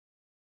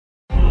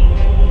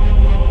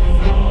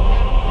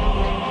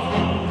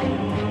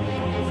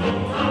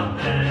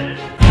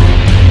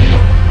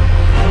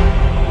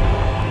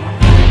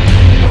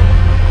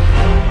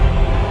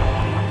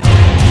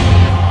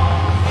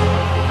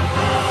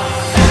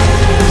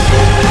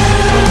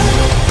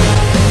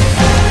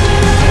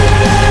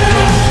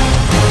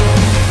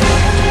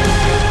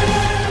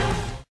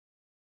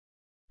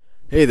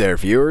Hey there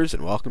viewers,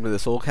 and welcome to the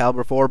Soul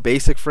Calibur 4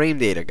 Basic Frame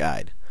Data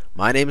Guide.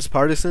 My name is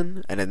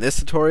Partisan, and in this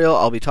tutorial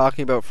I'll be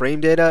talking about frame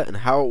data and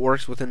how it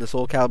works within the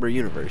Soul Calibur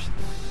universe.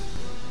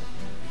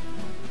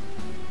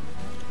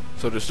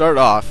 So to start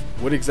off,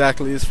 what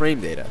exactly is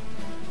frame data?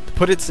 To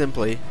put it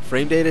simply,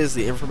 frame data is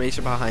the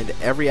information behind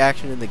every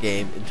action in the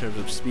game in terms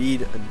of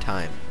speed and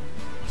time.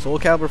 Soul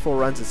Calibur 4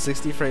 runs at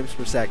 60 frames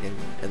per second,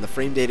 and the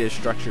frame data is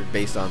structured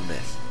based on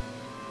this.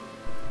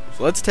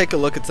 So let's take a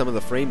look at some of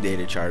the frame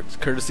data charts,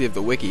 courtesy of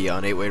the wiki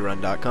on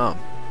 8wayrun.com.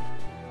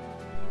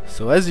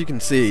 So as you can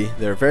see,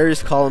 there are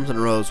various columns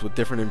and rows with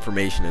different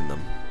information in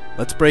them.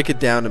 Let's break it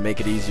down to make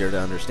it easier to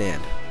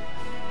understand.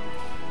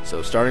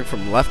 So starting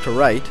from left to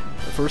right,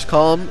 the first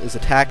column is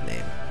attack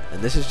name,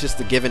 and this is just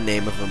the given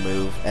name of a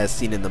move as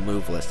seen in the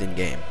move list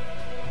in-game.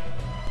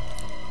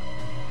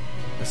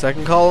 The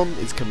second column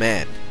is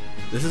command.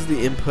 This is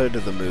the input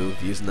of the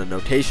move using the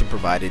notation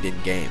provided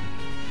in-game.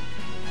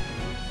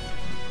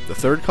 The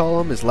third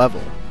column is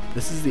level.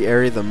 This is the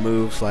area the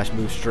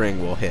move/move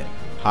string will hit,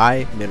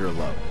 high, mid, or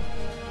low.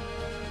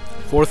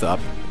 Fourth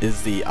up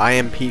is the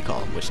IMP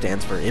column, which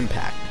stands for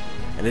impact,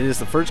 and it is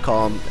the first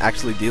column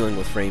actually dealing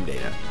with frame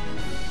data.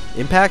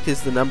 Impact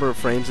is the number of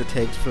frames it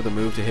takes for the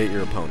move to hit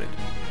your opponent.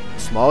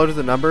 The smaller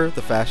the number,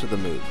 the faster the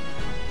move.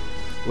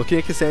 Looking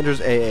at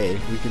Cassandra's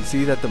AA, we can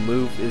see that the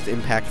move is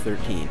impact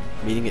 13,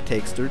 meaning it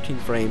takes 13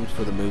 frames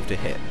for the move to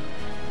hit.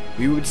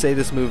 We would say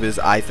this move is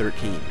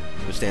I13,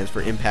 which stands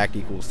for impact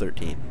equals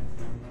 13.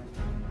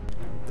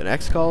 The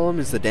next column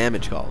is the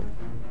damage column,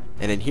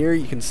 and in here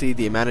you can see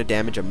the amount of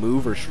damage a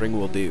move or string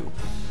will do.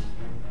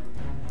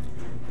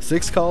 The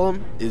sixth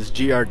column is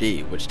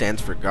GRD, which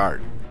stands for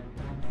guard.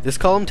 This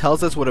column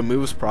tells us what a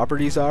move's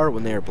properties are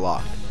when they are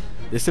blocked.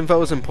 This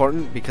info is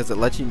important because it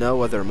lets you know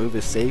whether a move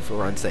is safe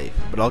or unsafe,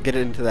 but I'll get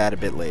into that a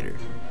bit later.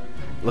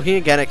 Looking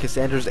again at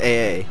Cassandra's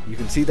AA, you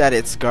can see that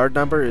its guard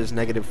number is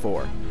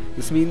 -4.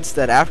 This means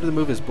that after the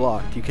move is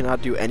blocked, you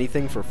cannot do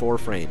anything for 4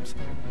 frames.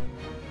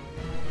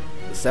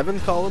 The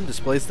seventh column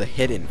displays the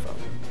hit info.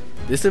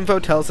 This info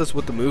tells us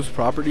what the move's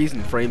properties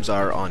and frames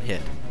are on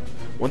hit.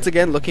 Once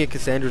again, looking at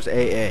Cassandra's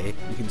AA,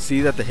 you can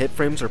see that the hit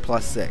frames are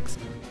 +6.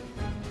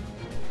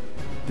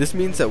 This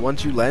means that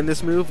once you land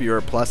this move, you're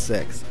at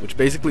 +6, which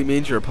basically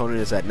means your opponent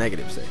is at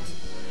 -6.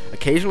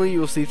 Occasionally you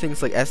will see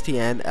things like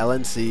STN,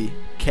 LNC,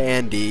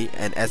 KND,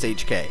 and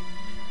SHK.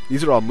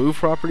 These are all move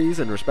properties,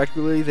 and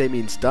respectively they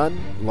mean stun,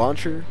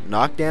 launcher,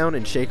 knockdown,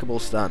 and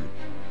shakeable stun.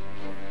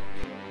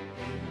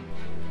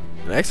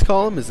 The next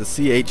column is the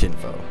CH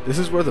info. This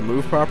is where the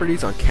move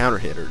properties on counter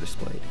hit are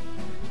displayed.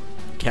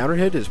 Counter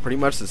hit is pretty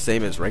much the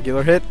same as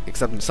regular hit,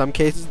 except in some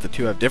cases the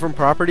two have different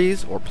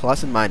properties or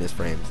plus and minus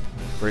frames.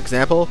 For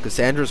example,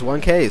 Cassandra's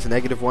 1K is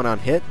 -1 on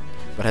hit,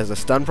 but has a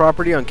stun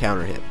property on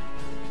counter hit.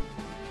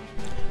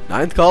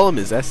 Ninth column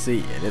is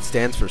SC, and it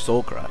stands for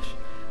Soul Crush.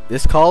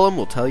 This column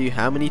will tell you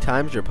how many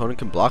times your opponent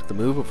can block the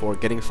move before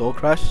getting Soul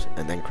Crushed,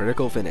 and then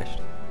critical finished.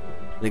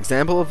 An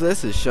example of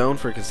this is shown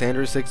for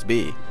Cassandra's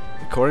 6B.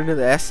 According to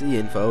the SC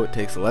info, it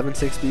takes 11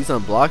 6Bs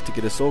on block to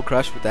get a Soul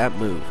Crush with that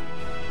move.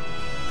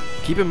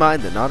 Keep in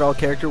mind that not all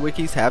character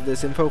wikis have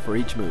this info for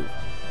each move.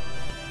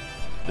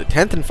 The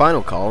 10th and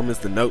final column is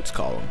the notes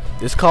column.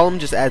 This column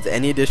just adds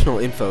any additional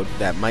info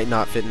that might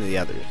not fit into the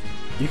others.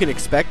 You can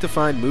expect to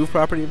find move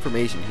property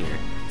information here,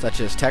 such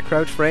as tech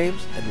crouch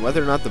frames and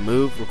whether or not the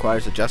move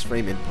requires a just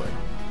frame input.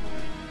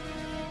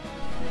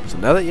 So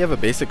now that you have a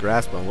basic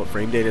grasp on what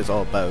frame data is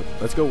all about,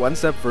 let's go one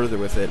step further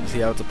with it and see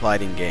how it's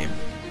applied in game.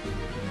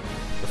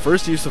 The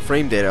first use of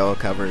frame data I'll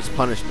cover is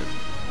punishment.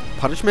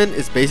 Punishment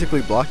is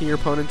basically blocking your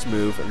opponent's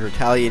move and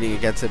retaliating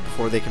against it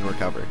before they can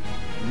recover.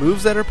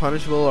 Moves that are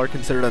punishable are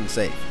considered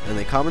unsafe, and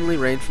they commonly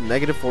range from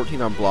 -14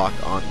 on block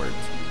onwards.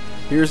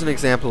 Here's an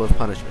example of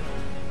punishment.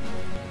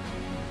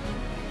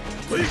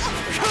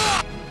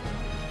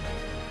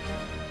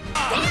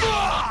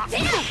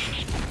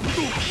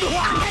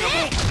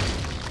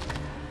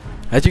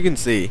 As you can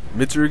see,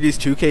 Mitsurugi's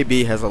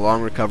 2KB has a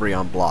long recovery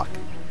on block.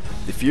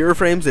 The fewer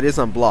frames it is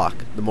on block,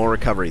 the more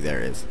recovery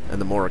there is,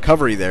 and the more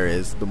recovery there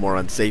is, the more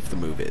unsafe the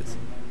move is.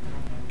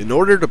 In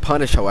order to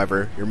punish,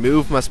 however, your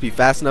move must be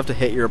fast enough to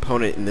hit your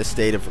opponent in this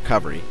state of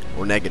recovery,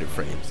 or negative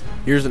frames.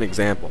 Here's an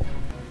example.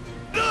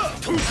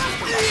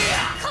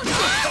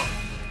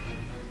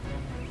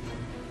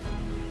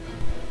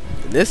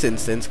 In this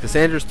instance,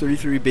 Cassandra's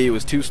 33B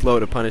was too slow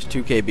to punish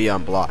 2KB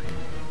on block.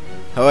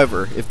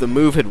 However, if the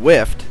move had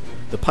whiffed,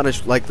 the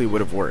punish likely would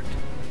have worked.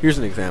 Here's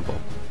an example.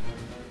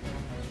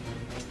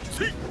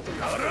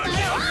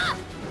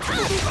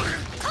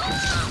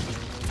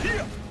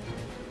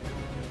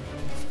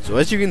 So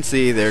as you can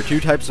see, there are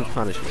two types of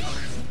punishment: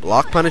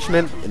 block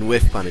punishment and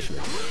whiff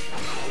punishment.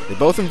 They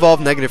both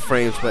involve negative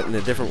frames, but in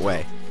a different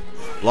way.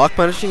 Block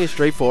punishing is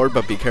straightforward,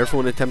 but be careful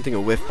when attempting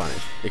a whiff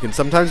punish. It can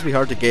sometimes be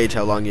hard to gauge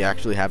how long you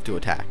actually have to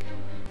attack.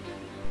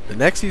 The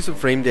next use of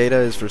frame data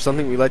is for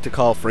something we like to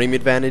call frame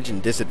advantage and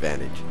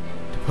disadvantage.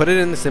 To put it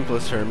in the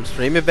simplest terms,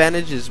 frame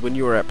advantage is when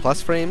you are at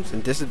plus frames,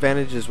 and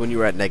disadvantage is when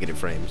you are at negative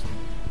frames.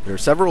 There are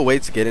several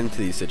ways to get into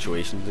these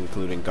situations,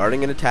 including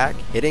guarding an attack,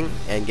 hitting,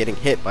 and getting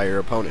hit by your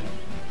opponent.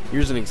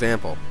 Here's an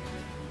example.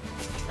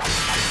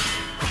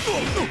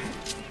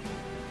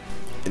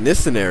 In this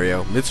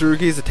scenario,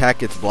 Mitsurugi's attack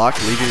gets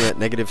blocked, leaving him at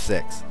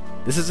 -6.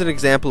 This is an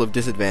example of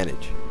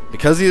disadvantage.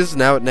 Because he is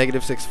now at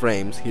 -6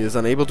 frames, he is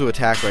unable to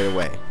attack right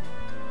away.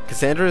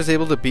 Cassandra is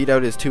able to beat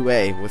out his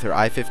 2A with her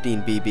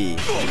I-15 BB,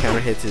 which counter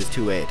hits his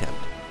 2A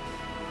attempt.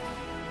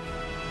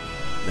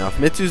 Now if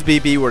Mitsu's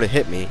BB were to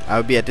hit me, I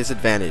would be at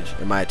disadvantage,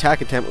 and my attack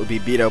attempt would be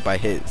beat out by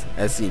his,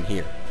 as seen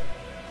here.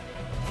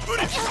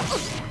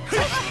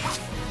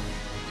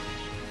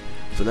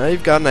 So now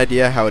you've got an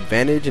idea how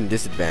advantage and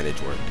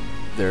disadvantage work.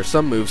 There are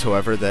some moves,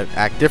 however, that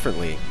act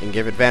differently and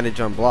give advantage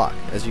on block,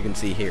 as you can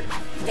see here.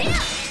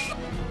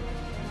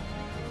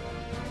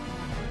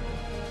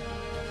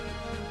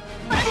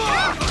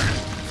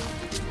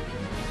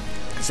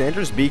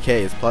 Cassandra's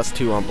BK is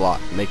 +2 on block,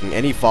 making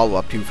any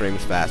follow-up 2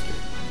 frames faster.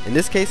 In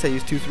this case I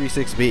use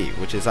 236B,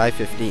 which is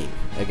I-15,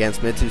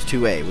 against Mitsu's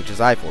 2A, which is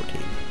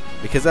I-14.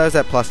 Because I was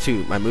at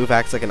 +2, my move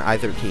acts like an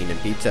I-13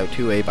 and beats out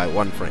 2A by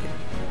 1 frame.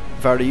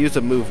 If I were to use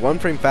a move 1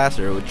 frame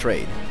faster, it would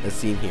trade, as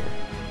seen here.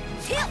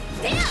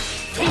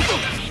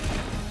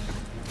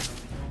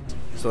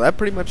 So that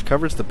pretty much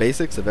covers the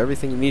basics of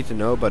everything you need to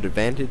know about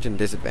advantage and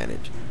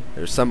disadvantage.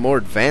 There's some more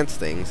advanced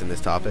things in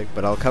this topic,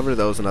 but I'll cover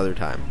those another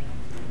time.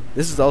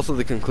 This is also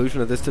the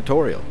conclusion of this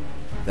tutorial.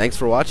 Thanks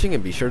for watching,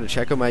 and be sure to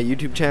check out my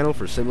YouTube channel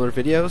for similar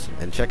videos,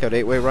 and check out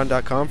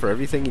 8wayrun.com for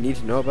everything you need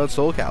to know about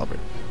Soul Calibur.